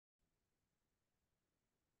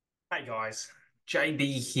Hey guys,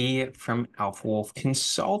 JB here from Alpha Wolf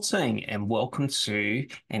Consulting, and welcome to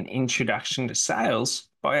an introduction to sales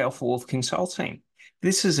by Alpha Wolf Consulting.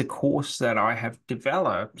 This is a course that I have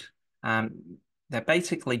developed that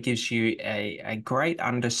basically gives you a great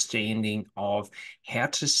understanding of how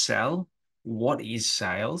to sell, what is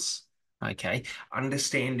sales, okay,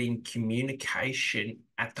 understanding communication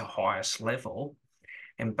at the highest level,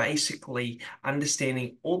 and basically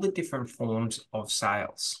understanding all the different forms of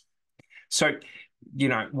sales. So,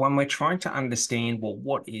 when we're trying to understand, well,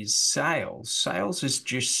 what is sales? Sales is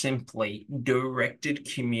just simply directed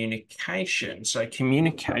communication. So,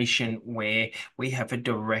 communication where we have a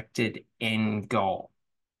directed end goal.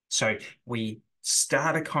 So, we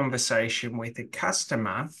start a conversation with a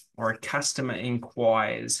customer, or a customer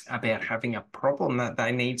inquires about having a problem that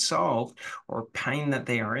they need solved or a pain that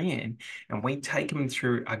they're in, and we take them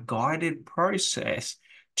through a guided process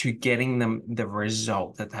to getting them the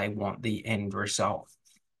result that they want, the end result.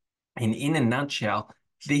 And in a nutshell,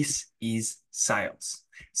 this is sales.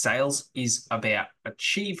 Sales is about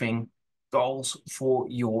achieving goals for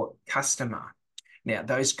your customer. Now,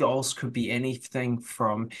 those goals could be anything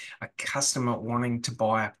from a customer wanting to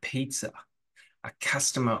buy a pizza, a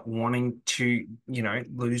customer wanting to,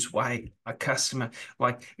 lose weight, a customer,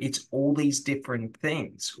 like it's all these different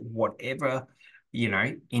things, whatever,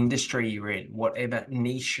 industry you're in, whatever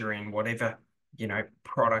niche you're in, whatever,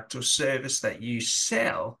 product or service that you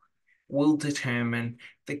sell will determine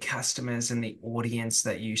the customers and the audience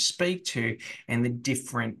that you speak to and the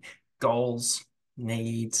different goals,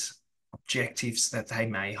 needs, objectives that they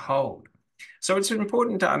may hold. So it's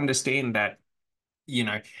important to understand that you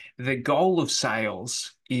know, the goal of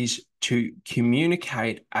sales is to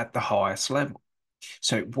communicate at the highest level.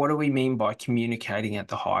 So, what do we mean by communicating at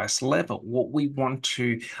the highest level? What we want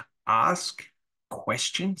to ask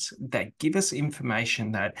questions that give us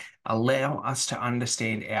information that allow us to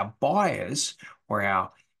understand our buyers or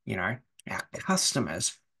our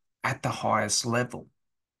customers at the highest level.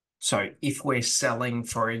 So, if we're selling,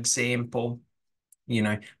 for example,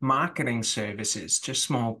 marketing services to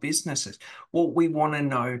small businesses. Well, we want to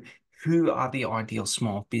know who are the ideal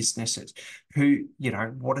small businesses,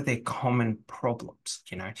 what are their common problems,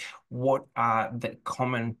 what are the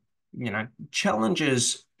common,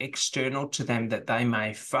 challenges external to them that they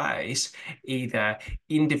may face, either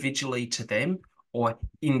individually to them or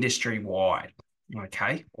industry wide,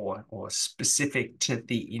 okay, or specific to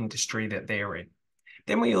the industry that they're in.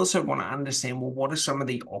 Then we also want to understand, well, what are some of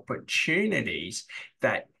the opportunities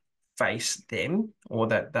that face them or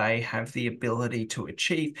that they have the ability to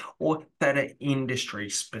achieve or that are industry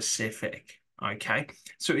specific? Okay.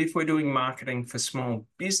 So if we're doing marketing for small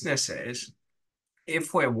businesses,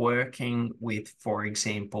 if we're working with, for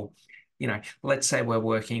example, let's say we're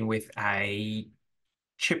working with a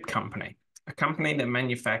chip company, a company that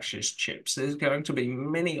manufactures chips. There's going to be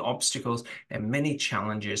many obstacles and many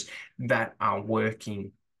challenges that are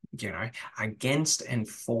working, against and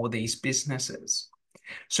for these businesses.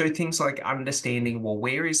 So things like understanding, well,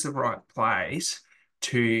 where is the right place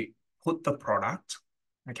to put the product?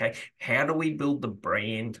 Okay. How do we build the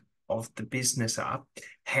brand of the business up?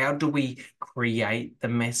 How do we create the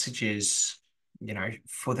messages,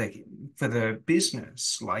 for the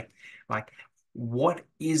business? Like what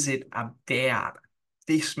is it about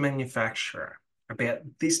this manufacturer, about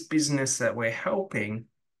this business that we're helping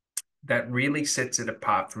that really sets it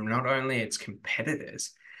apart from not only its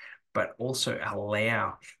competitors, but also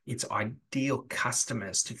allow its ideal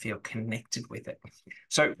customers to feel connected with it.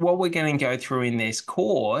 So, what we're going to go through in this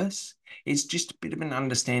course is just a bit of an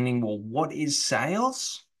understanding, well, what is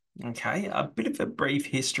sales? Okay, a bit of a brief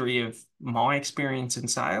history of my experience in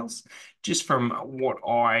sales, just from what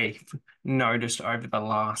I noticed over the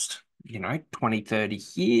last, 20, 30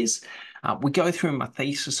 years. We go through my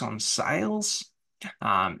thesis on sales.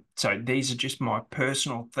 So these are just my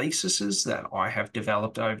personal theses that I have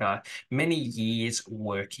developed over many years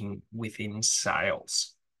working within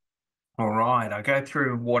sales. All right, I go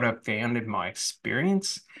through what I've found in my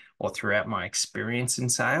experience or throughout my experience in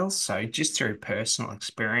sales. So just through personal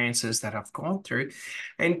experiences that I've gone through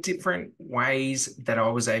and different ways that I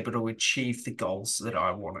was able to achieve the goals that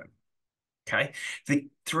I wanted. Okay. The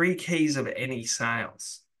three keys of any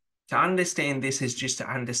sales. To understand this is just to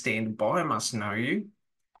understand a buyer must know you,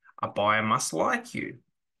 a buyer must like you,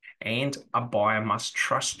 and a buyer must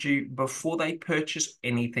trust you before they purchase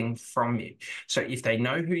anything from you. So if they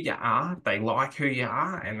know who you are, they like who you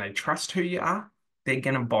are, and they trust who you are, they're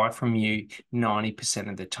going to buy from you 90%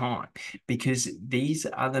 of the time because these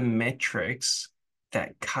are the metrics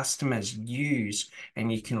that customers use.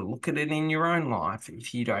 And you can look at it in your own life.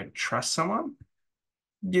 If you don't trust someone,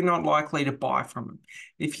 you're not likely to buy from them.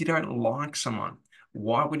 If you don't like someone,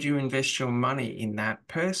 why would you invest your money in that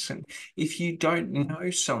person? If you don't know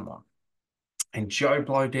someone and Joe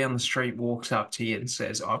Blow down the street walks up to you and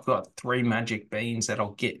says, I've got three magic beans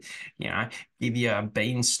that'll get, you know, give you a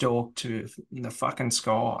beanstalk to the fucking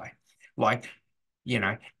sky. Like, you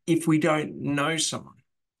know, if we don't know someone,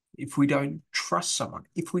 if we don't trust someone,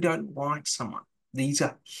 if we don't like someone, these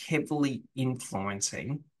are heavily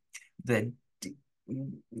influencing the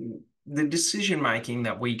the decision making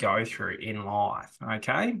that we go through in life.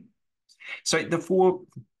 Okay. So the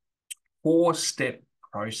four-step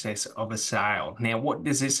process of a sale. Now, what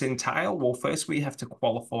does this entail? Well, first we have to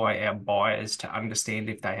qualify our buyers to understand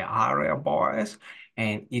if they are our buyers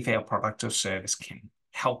and if our product or service can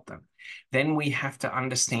help them. Then we have to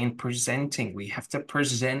understand presenting. We have to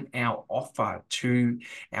present our offer to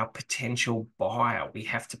our potential buyer. We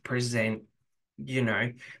have to present, you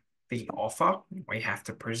know, the offer. We have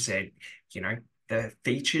to present, you know, the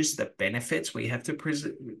features, the benefits. We have to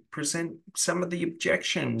present some of the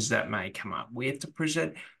objections that may come up. We have to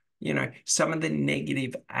present, you know, some of the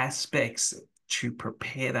negative aspects to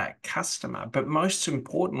prepare that customer. But most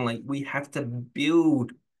importantly, we have to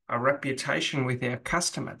build a reputation with our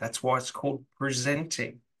customer. That's why it's called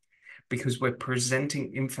presenting, because we're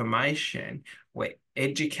presenting information, we're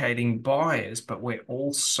educating buyers, but we're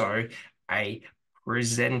also a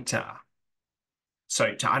presenter.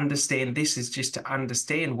 So to understand this is just to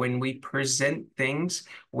understand when we present things,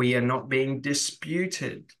 we are not being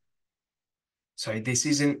disputed. So this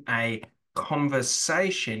isn't a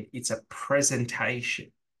conversation, it's a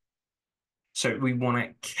presentation. So we want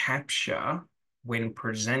to capture when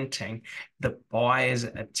presenting the buyer's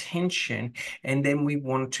attention, and then we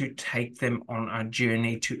want to take them on a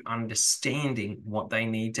journey to understanding what they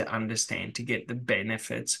need to understand to get the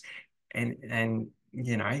benefits and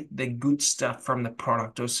you know the good stuff from the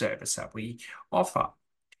product or service that we offer.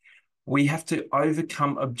 We have to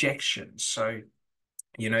overcome objections. So,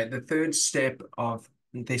 you know, the third step of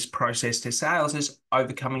this process to sales is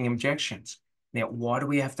overcoming objections. Now, why do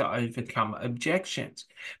we have to overcome objections?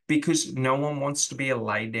 Because no one wants to be a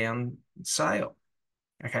lay down sale.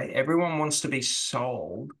 Okay. Everyone wants to be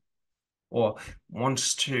sold or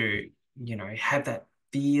wants to, you know, have that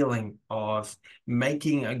feeling of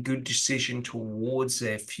making a good decision towards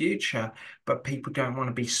their future, but people don't want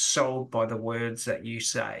to be sold by the words that you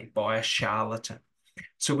say, by a charlatan.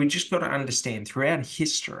 So we just got to understand throughout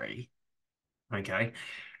history, okay,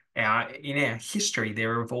 in our history,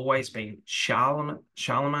 there have always been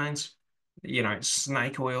Charlemagne's, you know,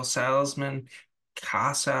 snake oil salesmen,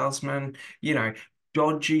 car salesmen, you know,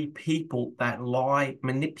 dodgy people that lie,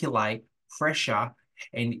 manipulate, pressure,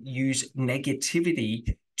 and use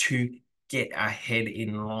negativity to get ahead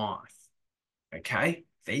in life. Okay.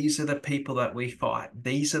 These are the people that we fight.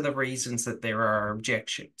 These are the reasons that there are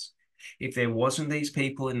objections. If there wasn't these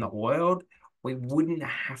people in the world, we wouldn't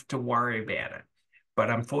have to worry about it. But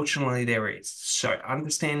unfortunately, there is. So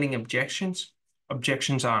understanding objections,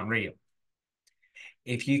 objections aren't real.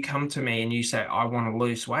 If you come to me and you say, I want to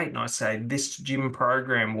lose weight, and I say, this gym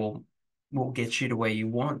program will get you to where you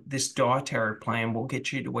want. This dietary plan will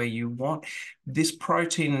get you to where you want. This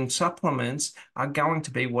protein and supplements are going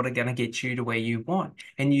to be what are going to get you to where you want.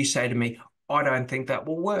 And you say to me, I don't think that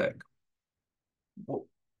will work. Well,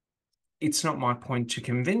 it's not my point to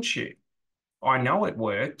convince you. I know it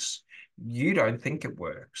works. You don't think it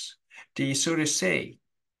works. Do you sort of see?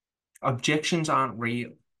 Objections aren't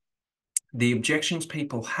real. The objections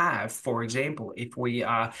people have, for example, if we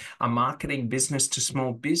are a marketing business to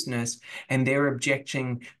small business and they're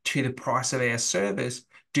objecting to the price of our service,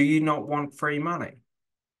 do you not want free money?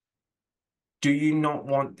 Do you not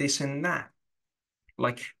want this and that?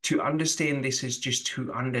 Like, to understand this is just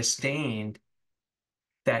to understand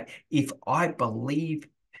that if I believe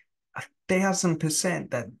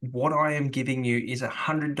 1,000% that what I am giving you is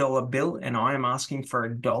 $100 bill and I am asking for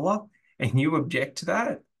 $1 and you object to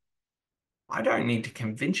that, I don't need to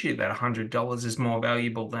convince you that $100 is more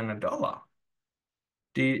valuable than $1.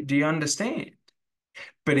 Do you understand?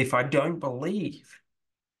 But if I don't believe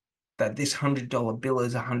that this $100 bill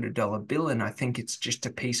is a $100 bill and I think it's just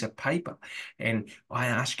a piece of paper and I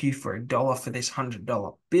ask you for $1 for this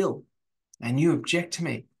 $100 bill and you object to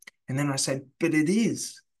me, and then I say, but it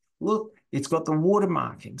is. Look, it's got the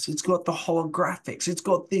watermarkings, it's got the holographics, it's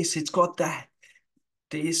got this, it's got that.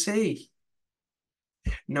 Do you see?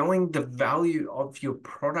 Knowing the value of your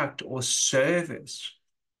product or service,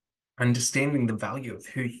 understanding the value of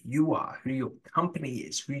who you are, who your company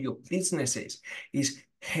is, who your business is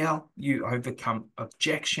how you overcome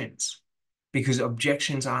objections, because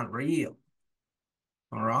objections aren't real.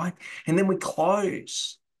 All right. And then we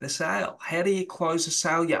close the sale. How do you close a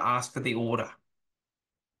sale? You ask for the order.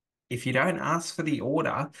 If you don't ask for the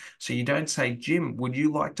order, so you don't say, Jim, would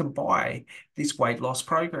you like to buy this weight loss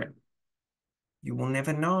program? You will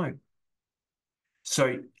never know.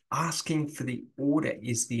 So asking for the order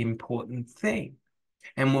is the important thing.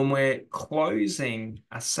 And when we're closing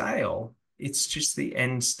a sale, it's just the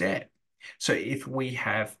end step. So if we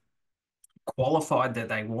have qualified that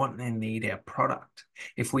they want and need our product,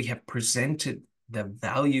 if we have presented the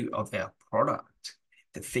value of our product,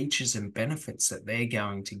 the features and benefits that they're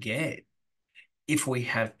going to get, if we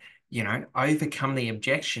have, overcome the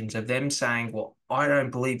objections of them saying, well, I don't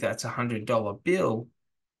believe that's $100 bill,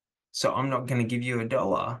 so I'm not going to give you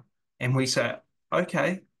 $1. And we say,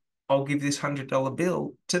 okay, I'll give this $100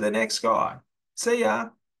 bill to the next guy. See ya.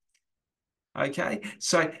 Okay.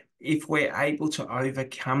 So if we're able to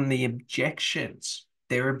overcome the objections,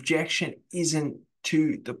 their objection isn't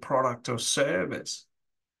to the product or service,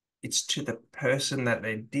 it's to the person that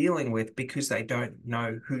they're dealing with because they don't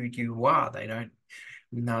know who you are. They don't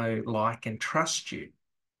know, like, and trust you.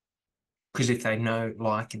 Because if they know,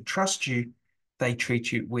 like, and trust you, they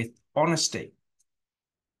treat you with honesty.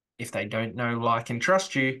 If they don't know, like, and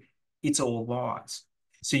trust you, it's all lies.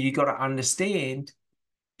 So you got to understand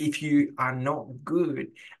if you are not good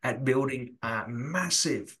at building a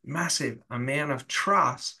massive, massive amount of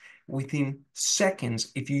trust within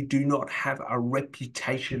seconds, if you do not have a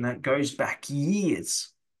reputation that goes back years,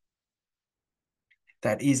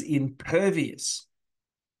 that is impervious.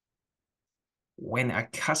 When a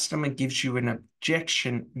customer gives you an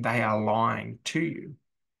objection, they are lying to you.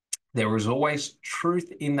 There is always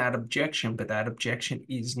truth in that objection, but that objection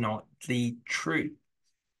is not the truth.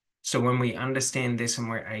 So when we understand this and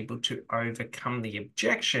we're able to overcome the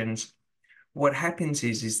objections, what happens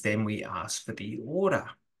is then we ask for the order.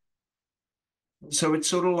 So it's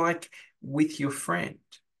sort of like with your friend.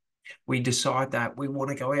 We decide that we want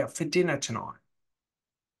to go out for dinner tonight.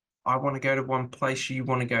 I want to go to one place, you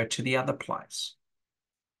want to go to the other place.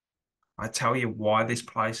 I tell you why this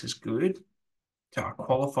place is good. So I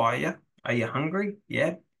qualify you. Are you hungry?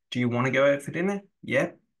 Yeah. Do you want to go out for dinner?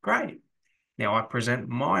 Yeah. Great. Now I present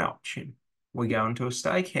my option. We go into a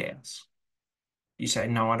steakhouse. You say,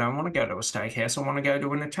 no, I don't want to go to a steakhouse. I want to go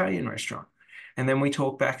to an Italian restaurant. And then we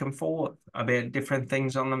talk back and forth about different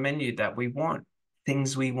things on the menu that we want,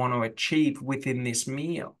 things we want to achieve within this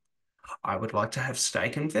meal. I would like to have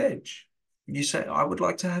steak and veg. You say, I would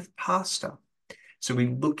like to have pasta. So we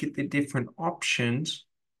look at the different options,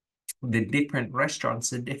 the different restaurants,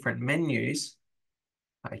 the different menus,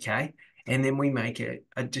 okay? And then we make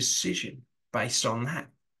a decision based on that.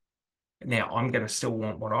 Now, I'm going to still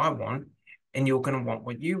want what I want, and you're going to want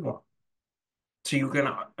what you want. So you're going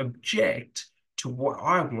to object to what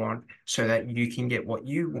I want so that you can get what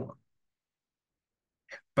you want.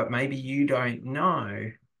 But maybe you don't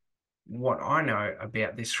know what I know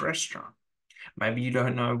about this restaurant. Maybe you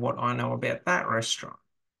don't know what I know about that restaurant.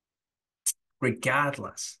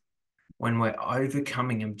 Regardless, when we're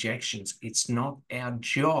overcoming objections, it's not our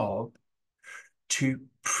job to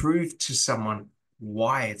prove to someone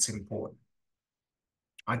why it's important.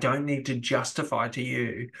 I don't need to justify to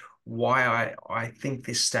you why I think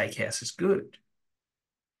this steakhouse is good.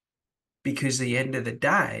 Because at the end of the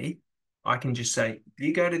day, I can just say,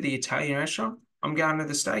 you go to the Italian restaurant, I'm going to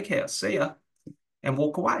the steakhouse, see ya, and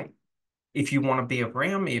walk away. If you want to be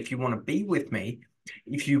around me, if you want to be with me,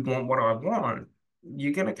 if you want what I want,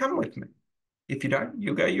 you're going to come with me. If you don't,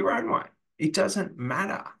 you'll go your own way. It doesn't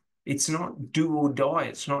matter. It's not do or die.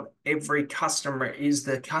 It's not every customer is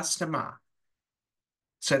the customer.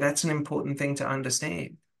 So that's an important thing to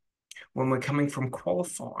understand. When we're coming from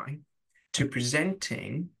qualifying to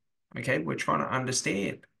presenting, okay, we're trying to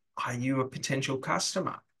understand, are you a potential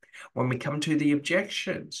customer? When we come to the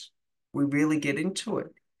objections, we really get into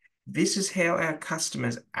it. This is how our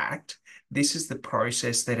customers act. This is the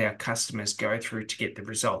process that our customers go through to get the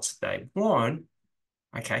results they want.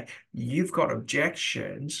 Okay, you've got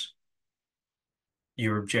objections.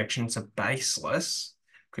 Your objections are baseless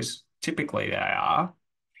because typically they are.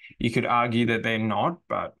 You could argue that they're not,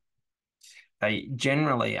 but they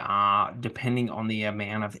generally are, depending on the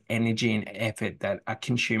amount of energy and effort that a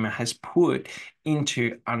consumer has put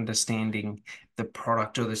into understanding the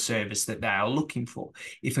product or the service that they are looking for.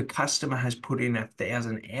 If a customer has put in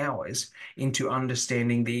 1,000 hours into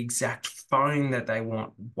understanding the exact phone that they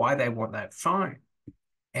want, why they want that phone,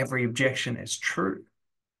 every objection is true.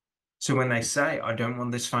 So when they say, I don't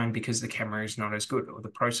want this phone because the camera is not as good, or the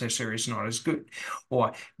processor is not as good,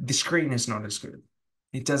 or the screen is not as good,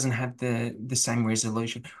 it doesn't have the same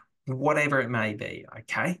resolution, whatever it may be,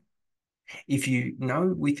 okay? If you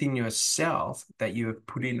know within yourself that you have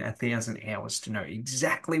put in 1,000 hours to know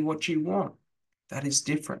exactly what you want, that is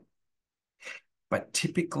different. But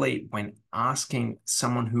typically, when asking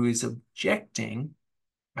someone who is objecting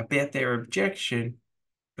about their objection,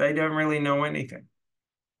 they don't really know anything.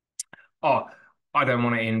 Oh, I don't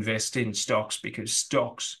want to invest in stocks because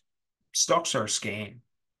stocks are a scam.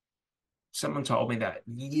 Someone told me that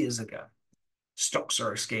years ago. Stocks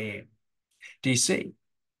are a scam. Do you see?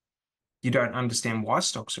 You don't understand why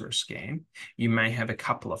stocks are a scam. You may have a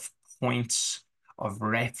couple of points of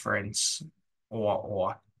reference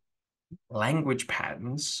or language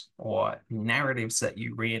patterns or narratives that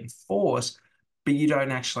you reinforce, but you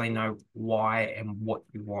don't actually know why and what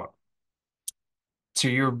you want. So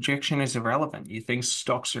your objection is irrelevant. You think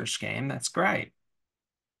stocks are a scam, that's great.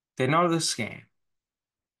 They're not a scam.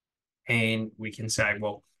 And we can say,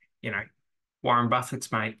 well, you know, Warren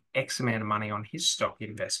Buffett's made X amount of money on his stock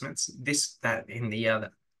investments, this, that, and the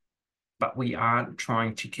other. But we aren't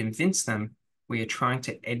trying to convince them. We are trying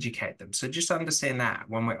to educate them. So just understand that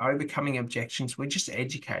when we're overcoming objections, we're just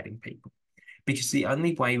educating people, because the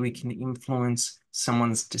only way we can influence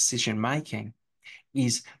someone's decision making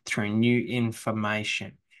is through new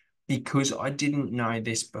information. Because I didn't know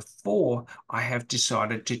this before, I have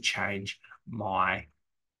decided to change my,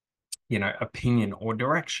 opinion or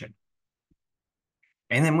direction.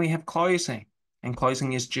 And then we have closing, and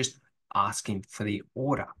closing is just asking for the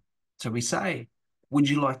order. So we say, would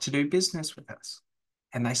you like to do business with us?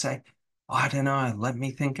 And they say, I don't know, let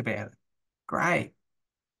me think about it. Great.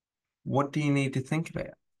 What do you need to think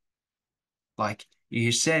about? Like,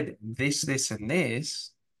 you said this, and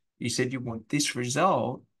this. You said you want this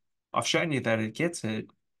result. I've shown you that it gets it.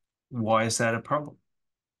 Why is that a problem?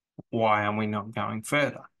 Why are we not going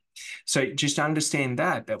further? So just understand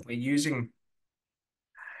that we're using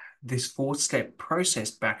this four-step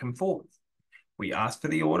process back and forth. We ask for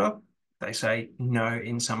the order. They say no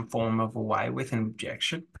in some form of a way with an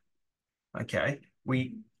objection. Okay.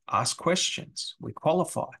 We ask questions. We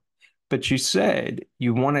qualify. But you said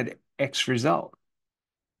you wanted X result.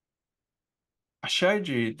 I showed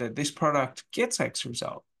you that this product gets X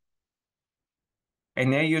result.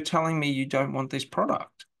 And now you're telling me you don't want this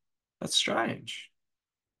product. That's strange.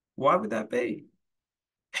 Why would that be?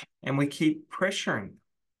 And we keep pressuring.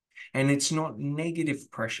 And it's not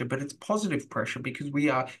negative pressure, but it's positive pressure, because we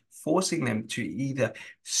are forcing them to either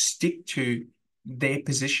stick to their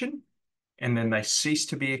position and then they cease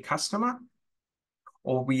to be a customer,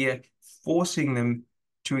 or we are forcing them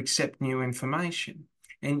to accept new information.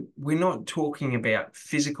 And we're not talking about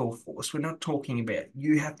physical force. We're not talking about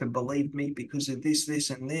you have to believe me because of this,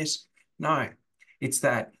 and this. No, it's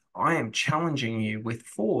that I am challenging you with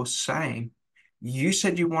force, saying, you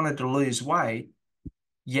said you wanted to lose weight,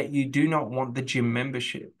 yet you do not want the gym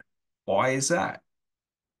membership. Why is that?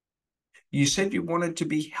 You said you wanted to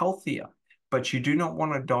be healthier, but you do not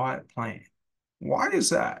want a diet plan. Why is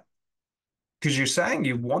that? Because you're saying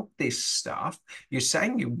you want this stuff, you're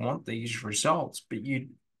saying you want these results, but you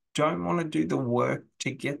don't want to do the work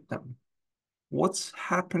to get them. What's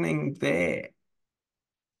happening there?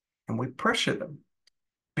 And we pressure them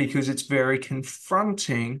because it's very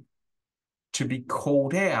confronting to be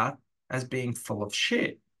called out as being full of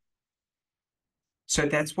shit. So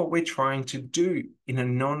that's what we're trying to do in a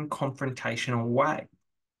non-confrontational way.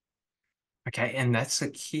 Okay, and that's the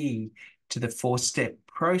key to the four-step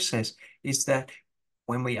process, is that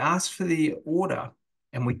when we ask for the order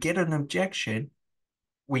and we get an objection,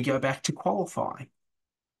 we go back to qualifying.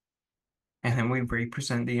 And then we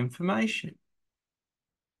represent the information.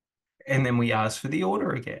 And then we ask for the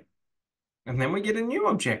order again. And then we get a new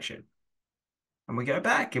objection. And we go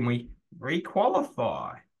back and we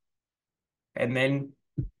requalify. And then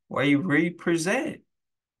we represent.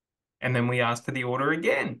 And then we ask for the order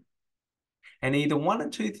again. And either one or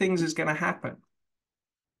two things is going to happen.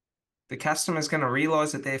 The customer's going to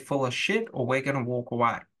realize that they're full of shit, or we're going to walk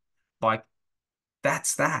away. Like,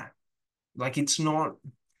 that's that. Like, it's not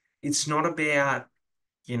about,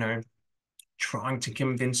 you know, trying to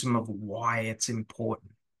convince them of why it's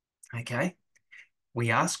important. Okay.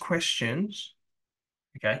 We ask questions.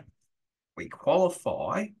 Okay. We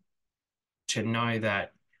qualify to know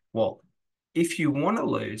that, well, if you want to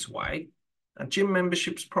lose weight, a gym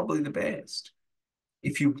membership's probably the best.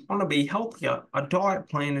 If you want to be healthier, a diet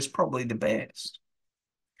plan is probably the best.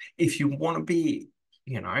 If you want to be,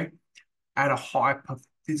 at a high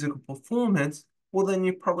physical performance, well, then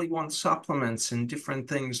you probably want supplements and different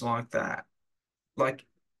things like that. Like,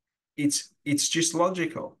 it's just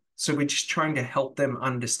logical. So we're just trying to help them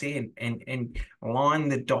understand and line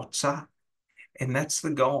the dots up. And that's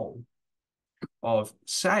the goal of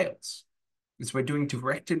sales. is we're doing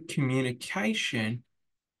directed communication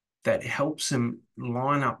that helps them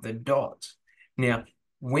line up the dots. Now,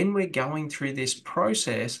 when we're going through this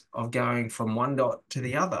process of going from one dot to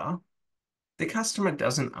the other, the customer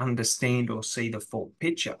doesn't understand or see the full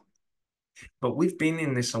picture. But we've been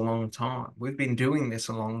in this a long time. We've been doing this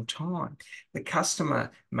a long time. The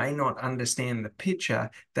customer may not understand the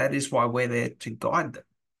picture. That is why we're there to guide them.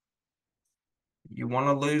 You want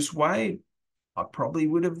to lose weight? I probably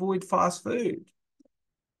would avoid fast food.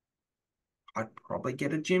 I'd probably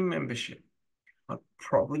get a gym membership. I'd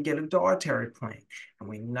probably get a dietary plan. And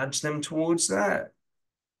we nudge them towards that.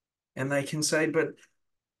 And they can say, but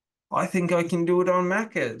I think I can do it on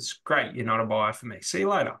Macca's. Great, you're not a buyer for me. See you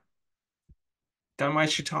later. Don't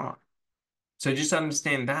waste your time. So just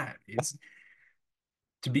understand that. It's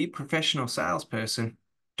to be a professional salesperson,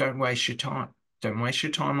 don't waste your time. Don't waste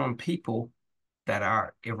your time on people that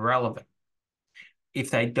are irrelevant.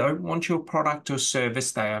 If they don't want your product or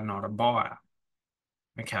service, they are not a buyer.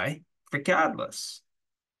 Okay? Regardless.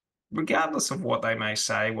 Regardless of what they may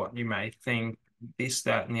say, what you may think, this,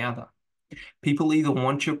 that, and the other. People either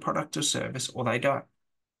want your product or service or they don't.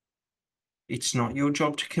 It's not your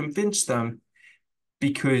job to convince them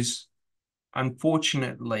because,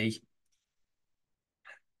 unfortunately,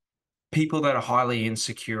 people that are highly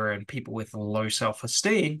insecure and people with low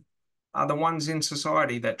self-esteem are the ones in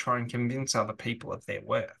society that try and convince other people of their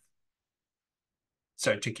worth.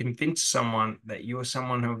 So to convince someone that you are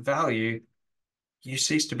someone of value, you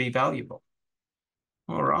cease to be valuable.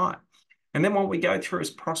 All right. And then what we go through is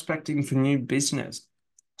prospecting for new business.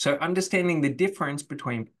 So understanding the difference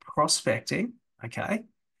between prospecting, okay,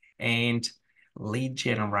 and lead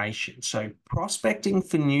generation. So prospecting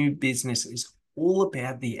for new business is all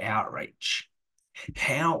about the outreach,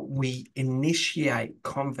 how we initiate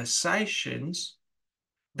conversations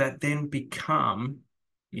that then become,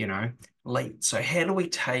 leads. So how do we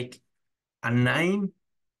take a name,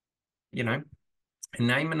 a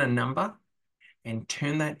name and a number and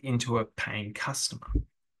turn that into a paying customer?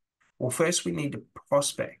 Well, first we need to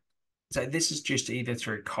prospect. So this is just either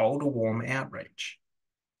through cold or warm outreach.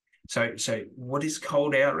 So what is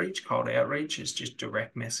cold outreach? Cold outreach is just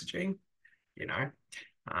direct messaging, you know,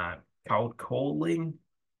 cold calling,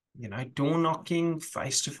 door knocking,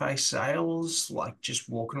 face-to-face sales, like just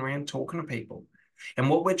walking around talking to people. And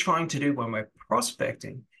what we're trying to do when we're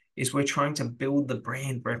prospecting is we're trying to build the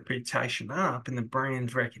brand reputation up and the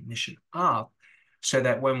brand recognition up so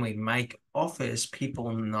that when we make offers,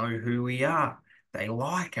 people know who we are. They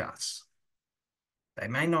like us. They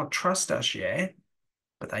may not trust us yet,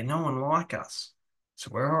 but they know and like us.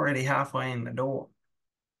 So we're already halfway in the door.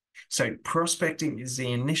 So prospecting is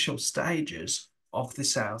the initial stages of the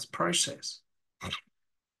sales process.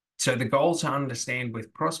 So the goal to understand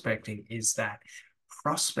with prospecting is that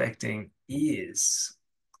prospecting is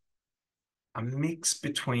a mix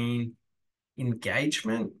between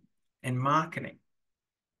engagement and marketing.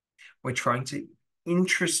 We're trying to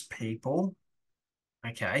interest people,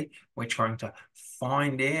 okay? We're trying to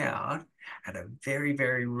find out at a very,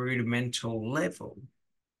 very rudimental level,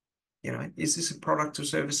 is this a product or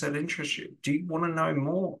service that interests you? Do you want to know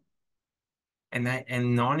more? And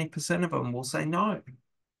 90% of them will say no.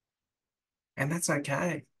 And that's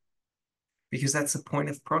okay. Because that's the point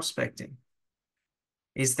of prospecting,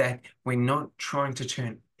 is that we're not trying to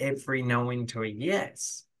turn every no into a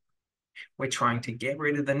yes. We're trying to get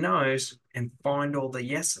rid of the no's and find all the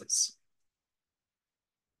yeses.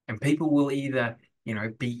 And people will either,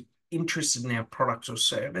 be interested in our product or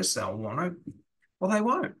service, they'll want to, or they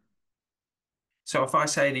won't. So if I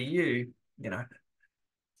say to you,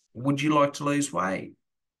 would you like to lose weight?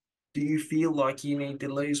 Do you feel like you need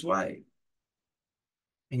to lose weight?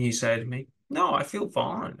 And you say to me, no, I feel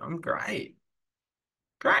fine. I'm great.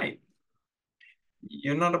 Great.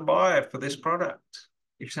 You're not a buyer for this product.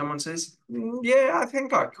 If someone says, yeah, I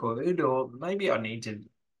think I could, or maybe I need to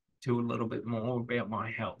do a little bit more about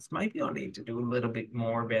my health. Maybe I need to do a little bit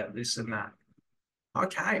more about this and that.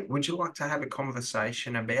 Okay, would you like to have a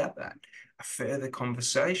conversation about that? A further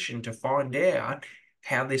conversation to find out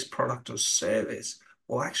how this product or service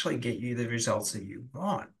will actually get you the results that you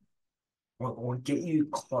want or get you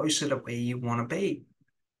closer to where you want to be.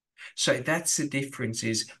 So that's the difference,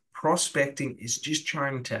 is prospecting is just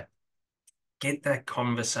trying to get that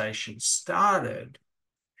conversation started.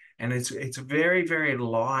 And it's very, very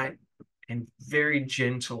light and very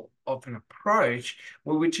gentle of an approach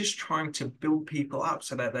where we're just trying to build people up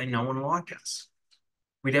so that they know and like us.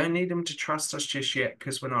 We don't need them to trust us just yet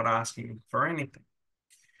because we're not asking for anything.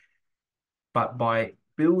 But by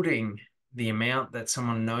building the amount that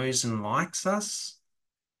someone knows and likes us,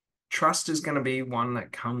 trust is going to be one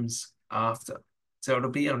that comes after. So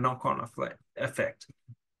it'll be a knock-on effect.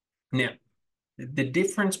 Now, the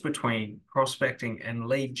difference between prospecting and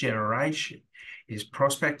lead generation is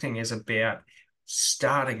prospecting is about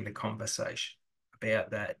starting the conversation,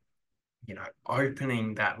 about that,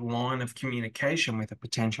 opening that line of communication with a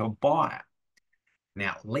potential buyer.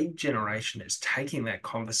 Now, lead generation is taking that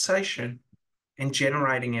conversation and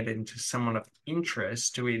generating it into someone of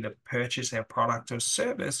interest to either purchase our product or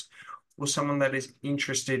service, or someone that is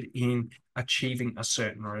interested in achieving a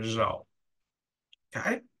certain result.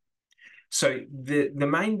 Okay. So the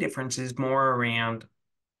main difference is more around,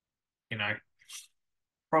 you know,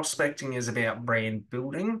 prospecting is about brand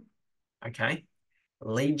building. Okay.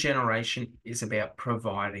 Lead generation is about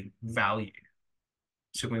providing value.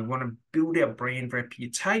 So we want to build our brand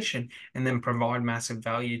reputation and then provide massive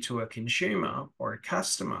value to a consumer or a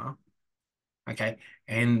customer. Okay.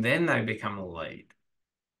 And then they become a lead.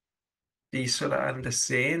 Do you sort of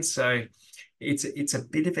understand? So it's a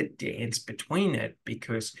bit of a dance between it,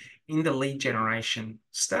 because in the lead generation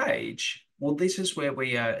stage, well, this is where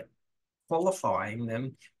we are qualifying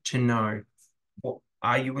them to know, well,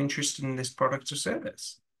 are you interested in this product or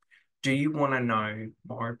service? Do you want to know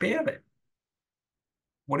more about it?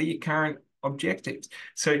 What are your current objectives?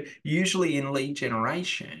 So usually in lead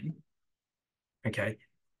generation, okay,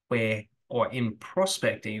 or in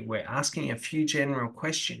prospecting, we're asking a few general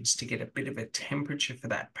questions to get a bit of a temperature for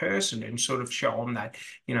that person and sort of show them that,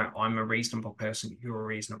 I'm a reasonable person, you're a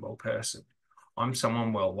reasonable person. I'm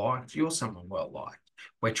someone well liked, you're someone well liked.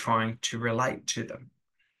 We're trying to relate to them.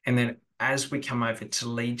 And then as we come over to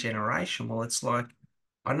lead generation, well, it's like,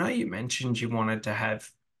 I know you mentioned you wanted to have,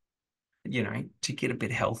 to get a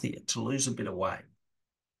bit healthier, to lose a bit of weight.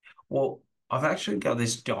 Well, I've actually got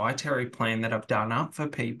this dietary plan that I've done up for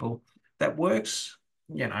people that works,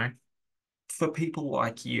 for people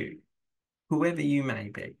like you, whoever you may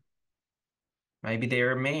be. Maybe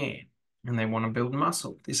they're a man and they want to build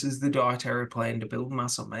muscle. This is the dietary plan to build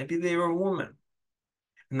muscle. Maybe they're a woman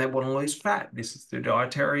and they want to lose fat. This is the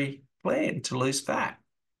dietary plan to lose fat.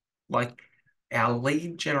 Like, our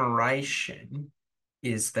lead generation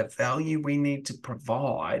is the value we need to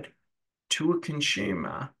provide to a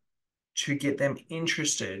consumer to get them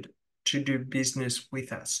interested to do business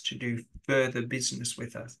with us, to do further business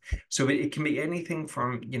with us. So it can be anything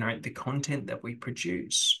from, the content that we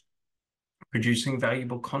produce, producing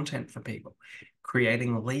valuable content for people,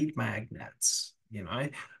 creating lead magnets,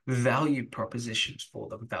 value propositions for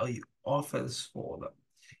them, value offers for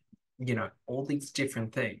them, all these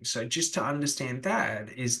different things. So just to understand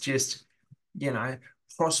that is just,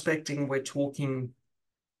 prospecting, we're talking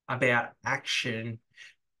about action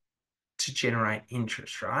to generate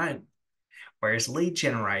interest, right? Whereas lead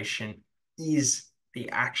generation is the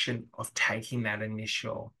action of taking that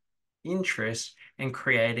initial interest and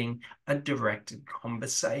creating a directed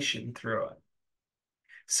conversation through it.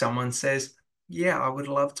 Someone says, yeah, I would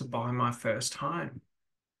love to buy my first home.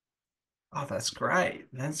 Oh, that's great.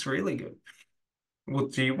 That's really good. Well,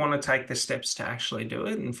 do you want to take the steps to actually do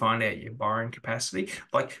it and find out your borrowing capacity?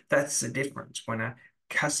 Like, that's the difference. When a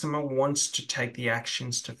customer wants to take the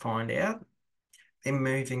actions to find out, they're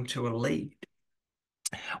moving to a lead.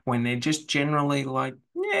 When they're just generally like,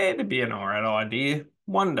 yeah, it'd be an all right idea.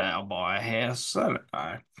 One day I'll buy a house. I don't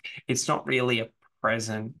know. It's not really a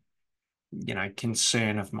present,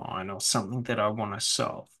 concern of mine or something that I want to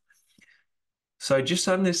solve. So just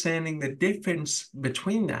understanding the difference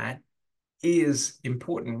between that is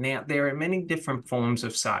important. Now, there are many different forms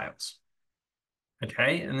of sales.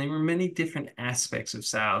 Okay. And there are many different aspects of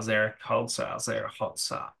sales. There are cold sales, there are hot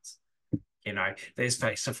sales. There's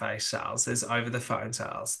face-to-face sales, there's over-the-phone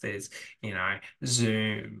sales, there's,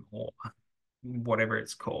 Zoom or whatever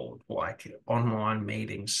it's called, like online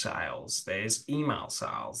meeting sales, there's email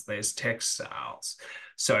sales, there's text sales.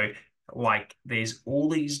 So, like, there's all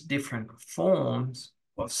these different forms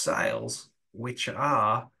of sales, which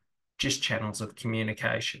are just channels of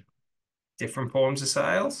communication. Different forms of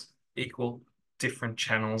sales equal different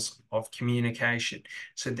channels of communication.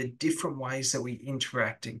 So the different ways that we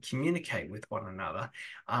interact and communicate with one another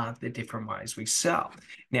are the different ways we sell.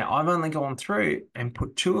 Now, I've only gone through and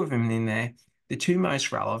put two of them in there. The two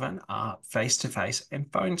most relevant are face-to-face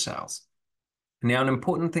and phone sales. Now, an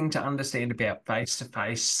important thing to understand about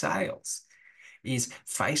face-to-face sales is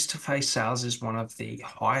face-to-face sales is one of the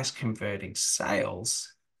highest converting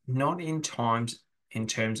sales, not in terms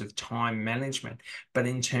of time management, but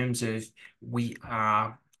in terms of we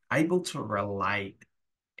are able to relate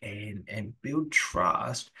and build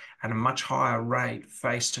trust at a much higher rate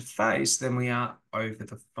face-to-face than we are over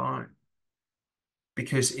the phone.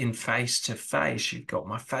 Because in face to face, you've got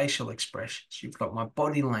my facial expressions, you've got my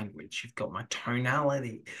body language, you've got my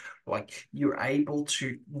tonality. Like you're able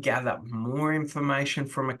to gather more information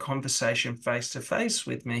from a conversation face to face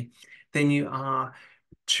with me than you are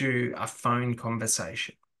to a phone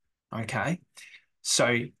conversation. Okay.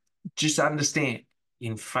 So just understand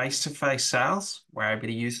in face to face sales, we're able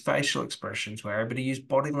to use facial expressions, we're able to use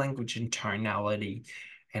body language and tonality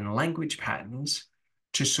and language patterns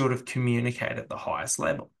to sort of communicate at the highest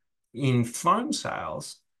level. In phone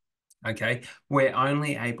sales, okay, we're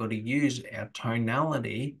only able to use our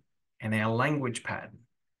tonality and our language pattern.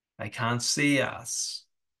 They can't see us,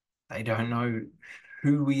 they don't know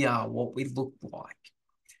who we are, what we look like.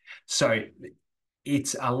 So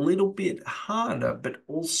it's a little bit harder, but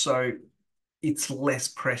also it's less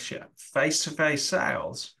pressure. Face-to-face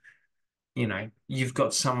sales, you've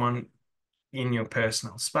got someone in your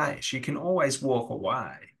personal space. You can always walk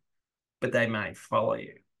away, but they may follow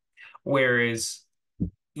you. Whereas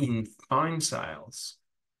in phone sales,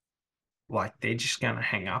 like they're just going to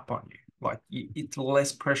hang up on you. Like it's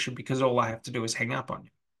less pressure because all I have to do is hang up on you.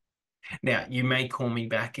 Now, you may call me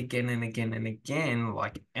back again and again and again,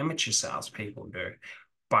 like amateur salespeople do,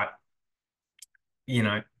 but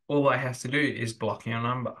all I have to do is block your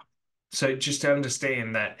number. So just to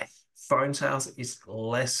understand that phone sales is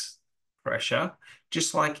less pressure,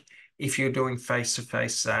 just like if you're doing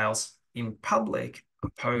face-to-face sales in public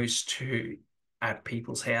opposed to at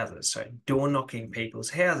people's houses. So door knocking people's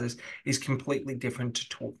houses is completely different to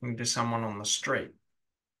talking to someone on the street.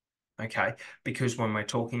 Okay. Because when we're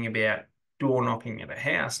talking about door knocking at a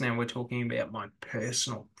house, now we're talking about my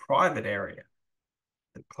personal private area,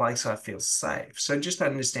 the place I feel safe. So just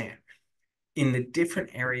understand in the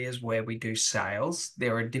different areas where we do sales,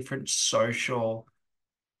 there are different social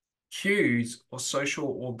cues or social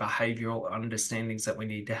or behavioral understandings that we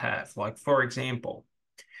need to have. Like, for example,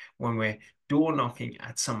 when we're door knocking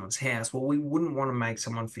at someone's house, well, we wouldn't want to make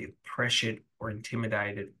someone feel pressured or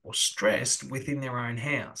intimidated or stressed within their own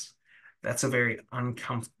house. That's a very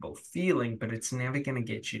uncomfortable feeling, but it's never going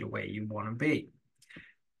to get you to where you want to be.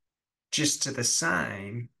 Just to the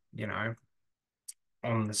same,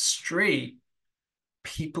 on the street,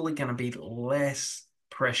 people are going to be less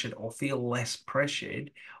pressured or feel less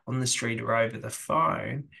pressured on the street or over the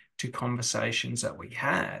phone to conversations that we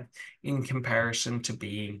have in comparison to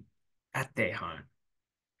being at their home.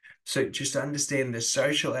 So just understand the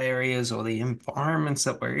social areas or the environments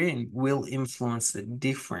that we're in will influence the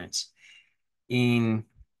difference in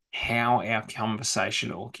how our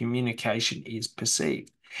conversation or communication is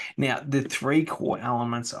perceived. Now, the three core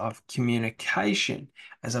elements of communication,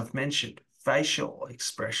 as I've mentioned, facial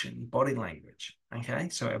expression, body language. Okay,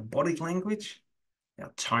 so our body language,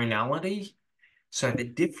 our tonality, so the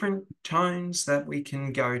different tones that we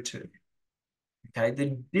can go to, okay,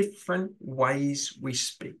 the different ways we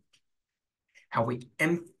speak, how we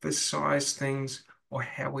emphasize things or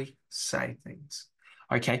how we say things.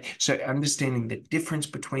 Okay, so understanding the difference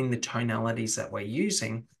between the tonalities that we're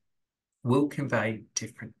using will convey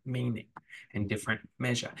different meaning and different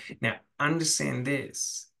measure. Now, understand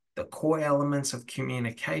this, the core elements of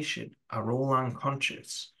communication are all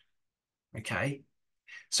unconscious. Okay,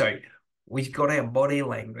 so we've got our body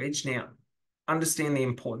language. Now, understand the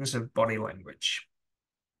importance of body language.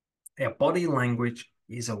 Our body language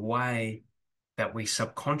is a way that we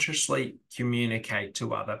subconsciously communicate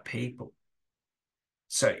to other people.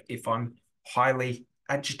 So if I'm highly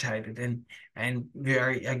agitated and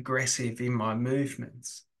very aggressive in my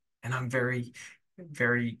movements, and I'm very,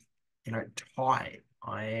 very, tight,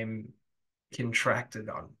 I am contracted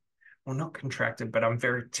on, well, not contracted, but I'm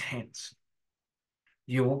very tense.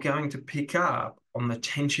 You're going to pick up on the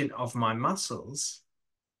tension of my muscles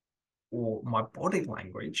or my body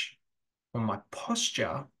language or my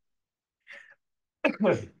posture.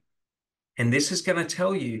 And this is going to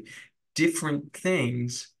tell you different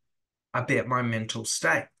things about my mental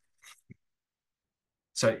state.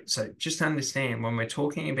 So just understand when we're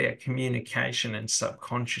talking about communication and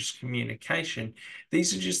subconscious communication,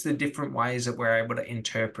 these are just the different ways that we're able to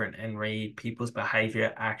interpret and read people's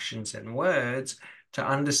behavior, actions, and words to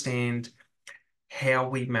understand how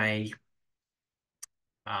we may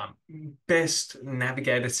best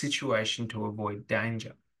navigate a situation to avoid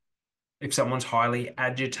danger. If someone's highly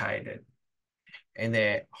agitated and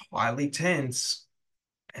they're highly tense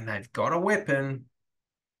and they've got a weapon,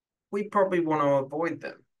 we probably want to avoid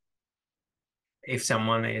them. If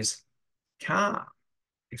someone is calm,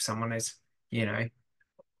 if someone is, you know,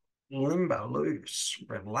 limber, loose,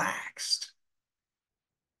 relaxed,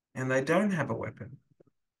 and they don't have a weapon,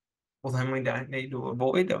 well, then we don't need to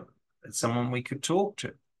avoid them. It's someone we could talk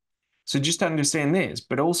to. So just understand this,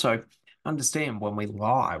 but also understand when we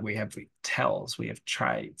lie, we have tells, we have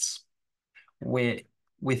traits. Where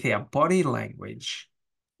with our body language,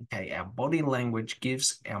 okay, our body language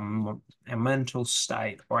gives our mental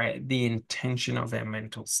state or the intention of our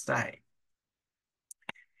mental state.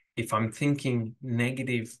 If I'm thinking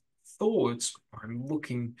negative thoughts, or I'm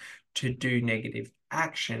looking to do negative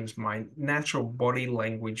actions, my natural body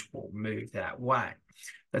language will move that way.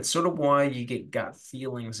 That's sort of why you get gut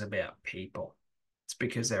feelings about people. It's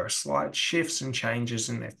because there are slight shifts and changes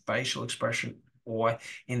in their facial expression or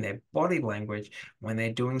in their body language when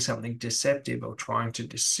they're doing something deceptive or trying to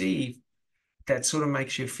deceive. That sort of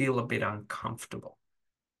makes you feel a bit uncomfortable.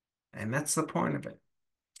 And that's the point of it.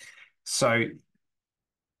 So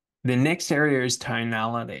the next area is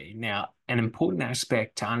tonality. Now, an important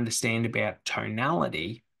aspect to understand about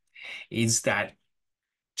tonality is that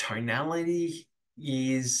tonality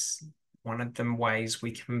is one of the ways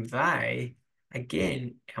we convey,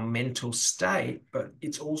 again, our mental state, but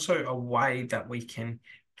it's also a way that we can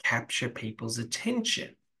capture people's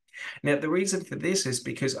attention. Now, the reason for this is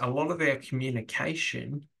because a lot of our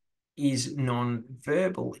communication is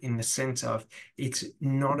non-verbal in the sense of it's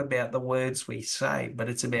not about the words we say, but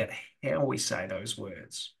it's about how we say those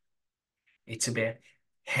words. It's about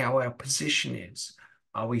how our position is.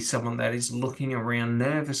 Are we someone that is looking around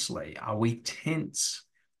nervously? Are we tense,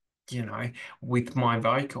 with my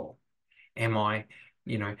vocal? Am I,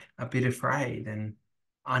 a bit afraid and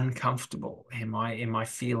uncomfortable? Am I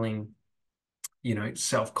feeling,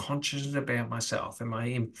 self-conscious about myself? Am I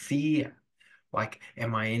in fear? Like,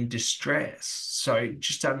 am I in distress? So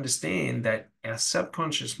just understand that our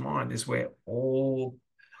subconscious mind is where all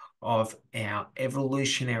of our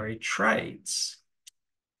evolutionary traits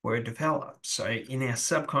were developed. So in our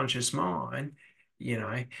subconscious mind,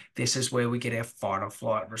 this is where we get our fight or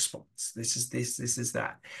flight response. This is this, this is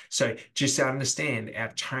that. So just to understand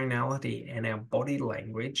our tonality and our body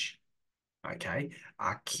language, okay,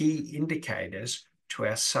 are key indicators to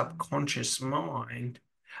our subconscious mind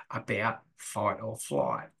about fight or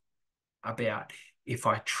flight, about if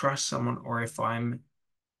I trust someone or if I'm,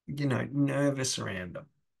 nervous around them,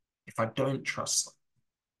 if I don't trust them.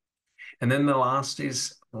 And then the last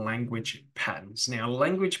is language patterns. Now,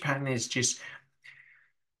 language pattern is just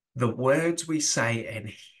the words we say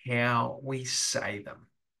and how we say them.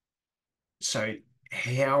 So,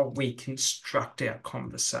 how we construct our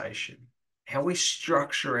conversation, how we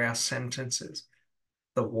structure our sentences,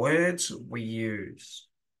 the words we use.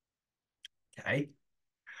 Okay.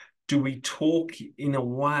 Do we talk in a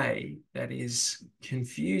way that is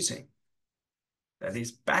confusing, that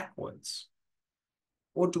is backwards?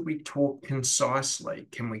 Or do we talk concisely?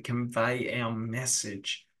 Can we convey our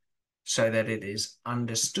message so that it is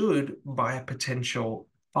understood by a potential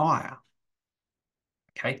buyer?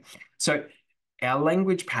 Okay, so our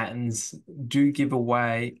language patterns do give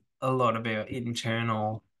away a lot of our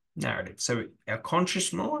internal narrative. So our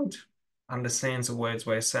conscious mind understands the words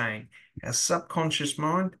we're saying. Our subconscious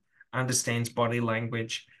mind understands body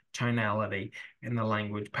language, tonality, and the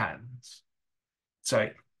language patterns. So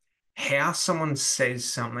how someone says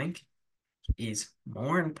something is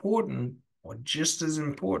more important or just as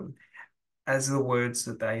important as the words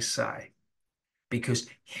that they say, because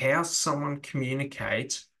how someone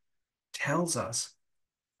communicates tells us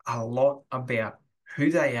a lot about who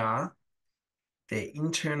they are, their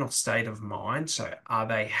internal state of mind. So, are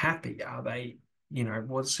they happy? Are they,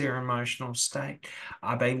 what's their emotional state?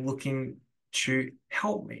 Are they looking to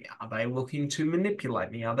help me? Are they looking to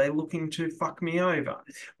manipulate me? Are they looking to fuck me over?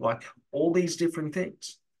 Like all these different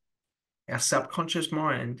things. Our subconscious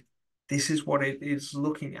mind, this is what it is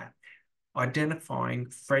looking at, identifying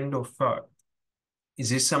friend or foe. Is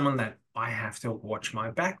this someone that I have to watch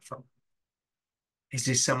my back from? Is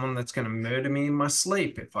this someone that's going to murder me in my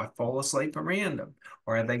sleep if I fall asleep around them?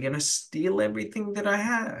 Or are they going to steal everything that I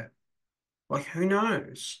have? Like, who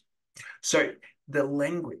knows? So, the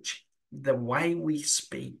language, the way we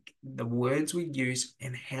speak, the words we use,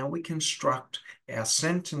 and how we construct our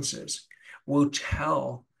sentences will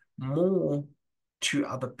tell more to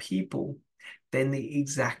other people than the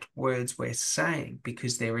exact words we're saying,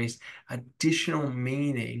 because there is additional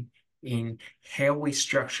meaning in how we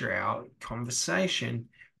structure our conversation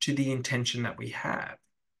to the intention that we have.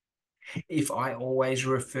 If I always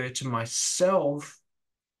refer to myself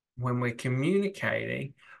when we're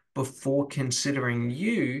communicating before considering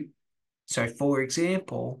you, so for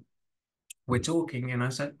example, we're talking and I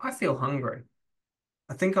say, I feel hungry.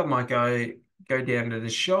 I think I might go down to the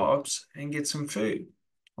shops and get some food.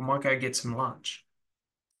 I might go get some lunch.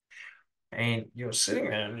 And you're sitting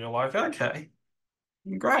there and you're like, okay,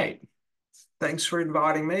 great. Thanks for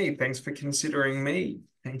inviting me. Thanks for considering me.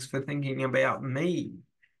 Thanks for thinking about me.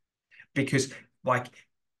 Because like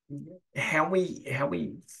how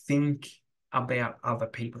we think about other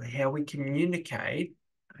people, how we communicate,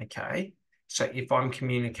 okay? So if I'm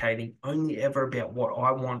communicating only ever about what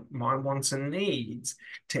I want, my wants and needs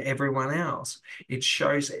to everyone else, it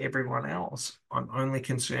shows everyone else I'm only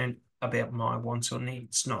concerned about my wants or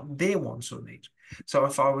needs, not their wants or needs. So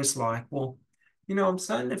if I was like, well, I'm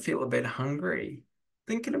starting to feel a bit hungry,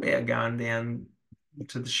 thinking about going down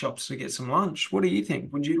to the shops to get some lunch. What do you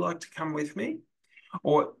think? Would you like to come with me?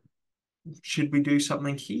 Or should we do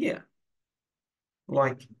something here?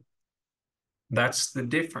 Like, that's the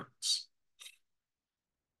difference.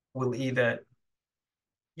 We'll either,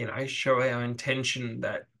 show our intention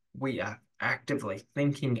that we are actively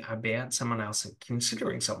thinking about someone else and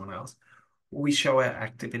considering someone else, or we show our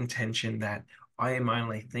active intention that I am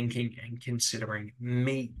only thinking and considering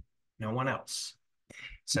me, no one else.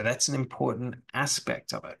 So that's an important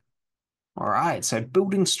aspect of it. All right. So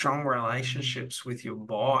building strong relationships with your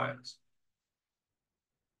buyers.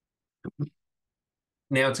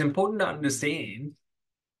 Now, it's important to understand,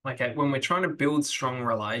 like, when we're trying to build strong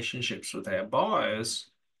relationships with our buyers,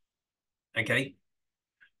 okay,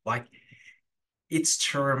 like,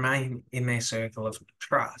 it's to remain in their circle of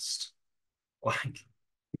trust.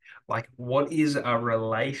 Like, what is a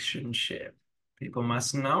relationship? People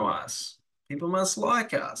must know us. People must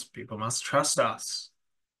like us. People must trust us.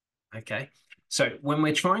 Okay. So when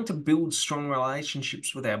we're trying to build strong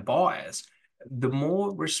relationships with our buyers, the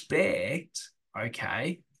more respect,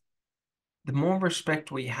 okay, the more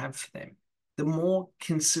respect we have for them, the more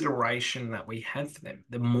consideration that we have for them,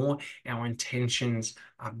 the more our intentions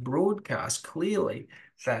are broadcast clearly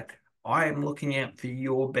that I am looking out for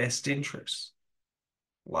your best interests.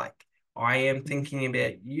 Like, I am thinking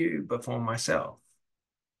about you before myself.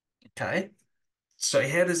 Okay. So,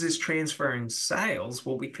 how does this transfer in sales?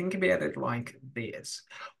 Well, we think about it like this.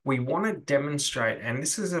 We want to demonstrate, and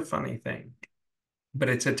this is a funny thing, but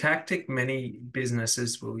it's a tactic many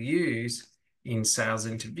businesses will use in sales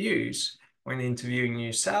interviews when interviewing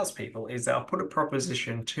new salespeople is they'll put a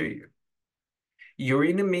proposition to you. You're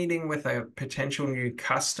in a meeting with a potential new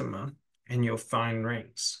customer and your phone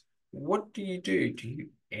rings. What do you do? Do you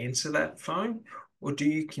answer that phone or do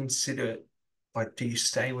you consider, like, do you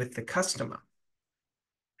stay with the customer?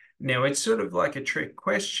 Now, it's sort of like a trick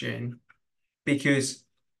question because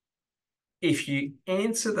if you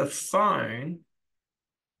answer the phone,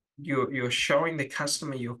 you're showing the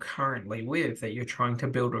customer you're currently with that you're trying to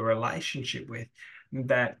build a relationship with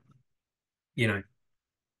that, you know,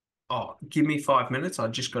 oh, give me 5 minutes. I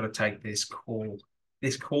just got to take this call.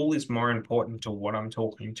 This call is more important to what I'm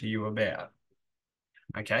talking to you about.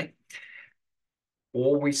 Okay.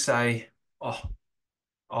 Or we say, oh,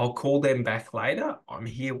 I'll call them back later. I'm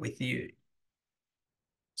here with you.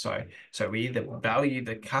 So we either value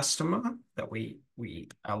the customer that we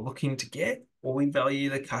are looking to get, or we value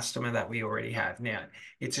the customer that we already have. Now,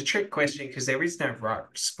 it's a trick question because there is no right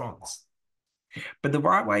response. But the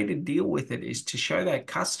right way to deal with it is to show that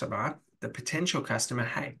customer, the potential customer,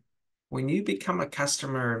 hey, when you become a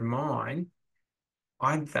customer of mine,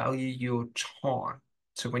 I value your time.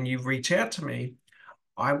 So when you reach out to me,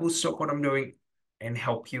 I will stop what I'm doing and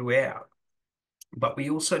help you out. But we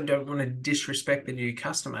also don't want to disrespect the new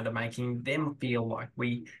customer to making them feel like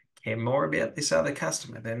we care more about this other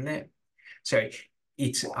customer than them. So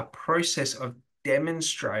it's a process of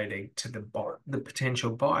demonstrating to the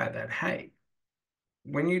potential buyer that, hey,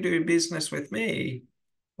 when you do business with me,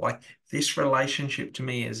 like, this relationship to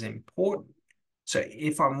me is important. So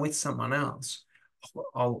if I'm with someone else,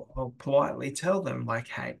 I'll politely tell them, like,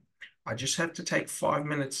 hey, I just have to take 5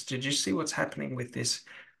 minutes to just see what's happening with this,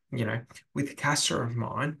 with a customer of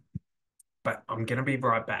mine, but I'm going to be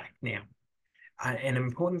right back. Now, an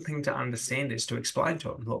important thing to understand is to explain to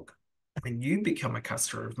them, look, when you become a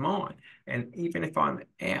customer of mine, and even if I'm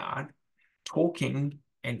out talking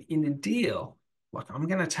and in a deal, like, I'm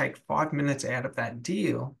going to take 5 minutes out of that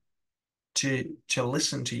deal to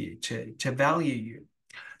listen to you, to value you.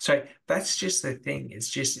 So that's just the thing. It's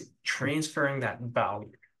just transferring that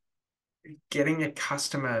value, getting a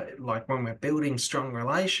customer, like when we're building strong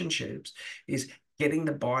relationships, is getting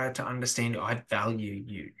the buyer to understand I value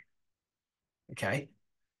you. Okay.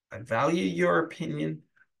 I value your opinion.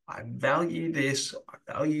 I value this.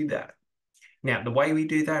 I value that. Now, the way we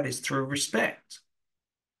do that is through respect.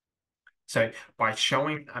 So by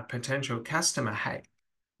showing a potential customer, hey,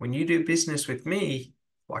 when you do business with me,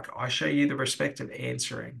 like, I show you the respect of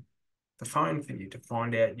answering the phone for you to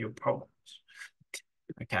find out your problems.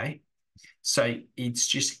 Okay. So it's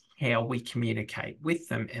just how we communicate with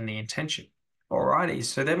them and the intention. Alrighty,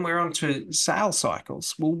 so then we're on to sales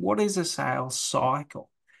cycles. Well, what is a sales cycle?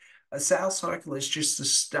 A sales cycle is just the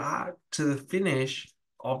start to the finish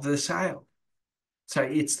of the sale. So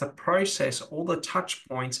it's the process, all the touch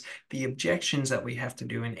points, the objections that we have to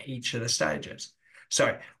do in each of the stages.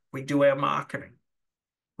 So we do our marketing.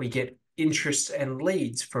 We get interest and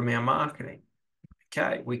leads from our marketing.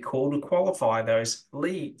 Okay, we call to qualify those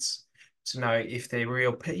leads to know if they're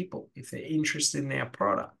real people, if they're interested in our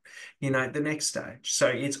product, the next stage. So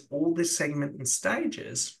it's all the segment and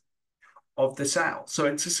stages of the sale. So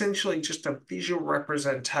it's essentially just a visual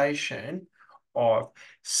representation of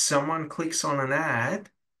someone clicks on an ad,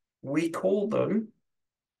 we call them,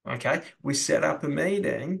 okay, we set up a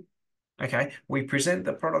meeting, okay, we present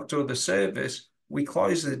the product or the service, we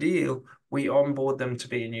close the deal, we onboard them to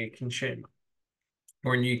be a new consumer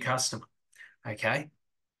or a new customer, okay?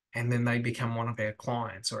 And then they become one of our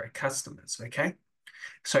clients or our customers, okay?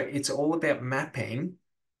 So it's all about mapping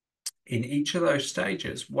in each of those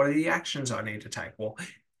stages. What are the actions I need to take? Well,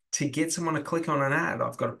 to get someone to click on an ad,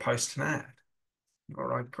 I've got to post an ad. All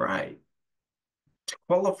right, great. To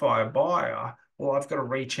qualify a buyer, well, I've got to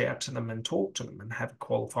reach out to them and talk to them and have a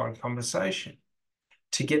qualifying conversation.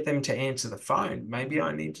 To get them to answer the phone, maybe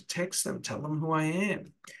I need to text them, tell them who I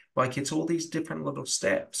am. Like it's all these different little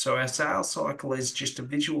steps. So our sales cycle is just a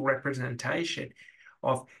visual representation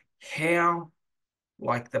of how,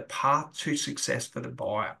 like the path to success for the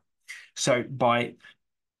buyer. So by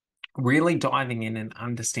really diving in and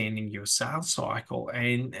understanding your sales cycle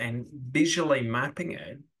and visually mapping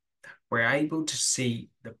it, we're able to see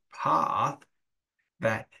the path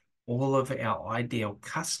that all of our ideal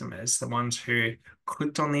customers, the ones who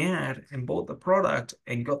clicked on the ad and bought the product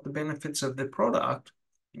and got the benefits of the product,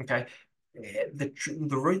 okay, the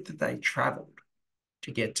route that they traveled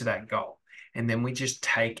to get to that goal. And then we just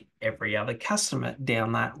take every other customer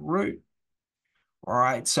down that route. All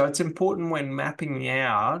right. So it's important when mapping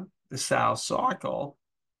out the sales cycle,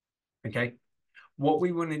 okay, what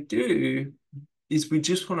we want to do is we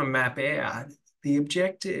just want to map out the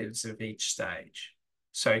objectives of each stage.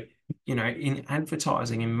 So, in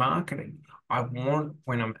advertising and marketing,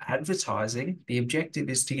 when I'm advertising, the objective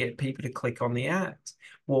is to get people to click on the ads.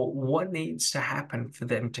 Well, what needs to happen for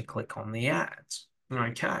them to click on the ads?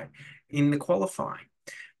 Okay. In the qualifying,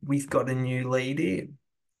 we've got a new lead in.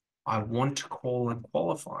 I want to call and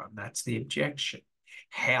qualify them. That's the objection.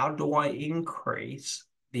 How do I increase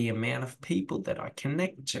the amount of people that I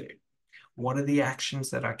connect to? What are the actions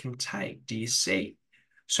that I can take? Do you see?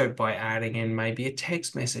 So by adding in maybe a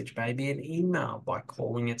text message, maybe an email, by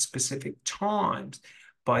calling at specific times,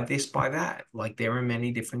 by this, by that, like there are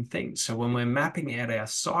many different things. So when we're mapping out our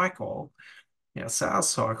cycle, our sales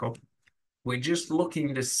cycle, we're just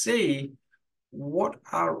looking to see what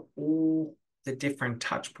are all the different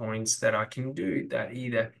touch points that I can do that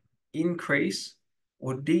either increase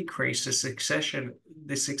or decrease the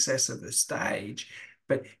success of the stage.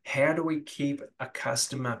 But how do we keep a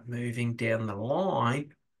customer moving down the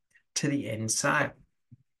line to the end sale?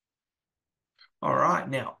 All right,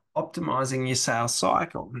 now optimizing your sales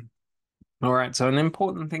cycle. All right, so an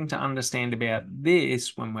important thing to understand about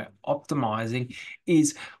this when we're optimizing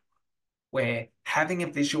is we're having a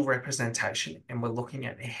visual representation and we're looking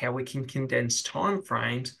at how we can condense time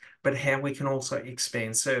frames, but how we can also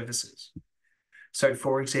expand services. So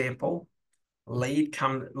for example, lead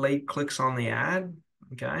clicks on the ad,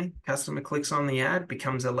 okay? Customer clicks on the ad,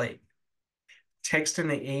 becomes a lead. Text and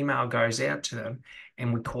the email goes out to them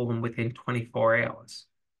and we call them within 24 hours.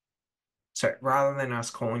 So rather than us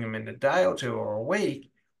calling them in a day or two or a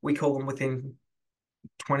week, we call them within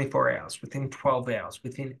 24 hours, within 12 hours,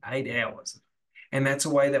 within 8 hours. And that's a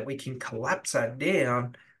way that we can collapse that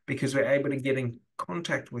down because we're able to get in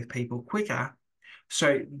contact with people quicker.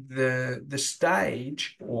 So the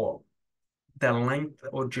stage or the length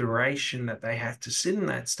or duration that they have to sit in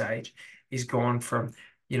that stage is gone from,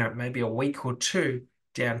 maybe a week or two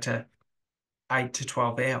down to 8 to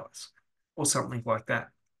 12 hours or something like that.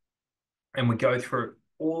 And we go through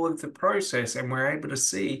all of the process and we're able to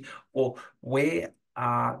see, well, where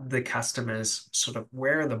are the customers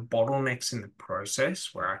where are the bottlenecks in the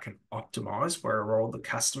process where I can optimize, where are all the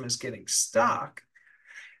customers getting stuck,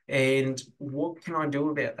 and what can I do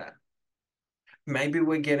about that? Maybe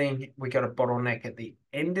we got a bottleneck at the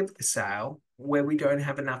end of the sale where we don't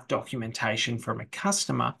have enough documentation from a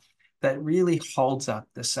customer that really holds up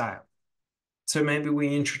the sale. So maybe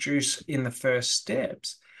we introduce in the first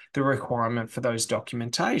steps the requirement for those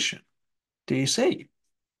documentation. Do you see?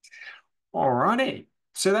 Alrighty.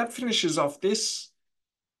 So that finishes off this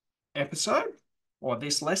episode or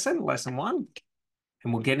this lesson, lesson 1.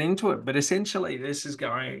 and we'll get into it. But essentially, this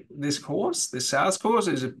sales course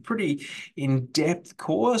is a pretty in-depth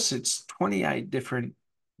course. It's 28 different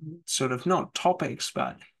sort of not topics,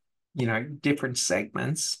 but different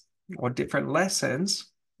segments or different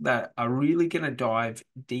lessons that are really going to dive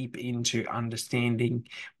deep into understanding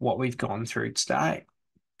what we've gone through today.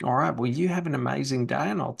 All right. Well, you have an amazing day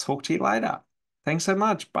and I'll talk to you later. Thanks so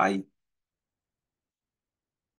much. Bye.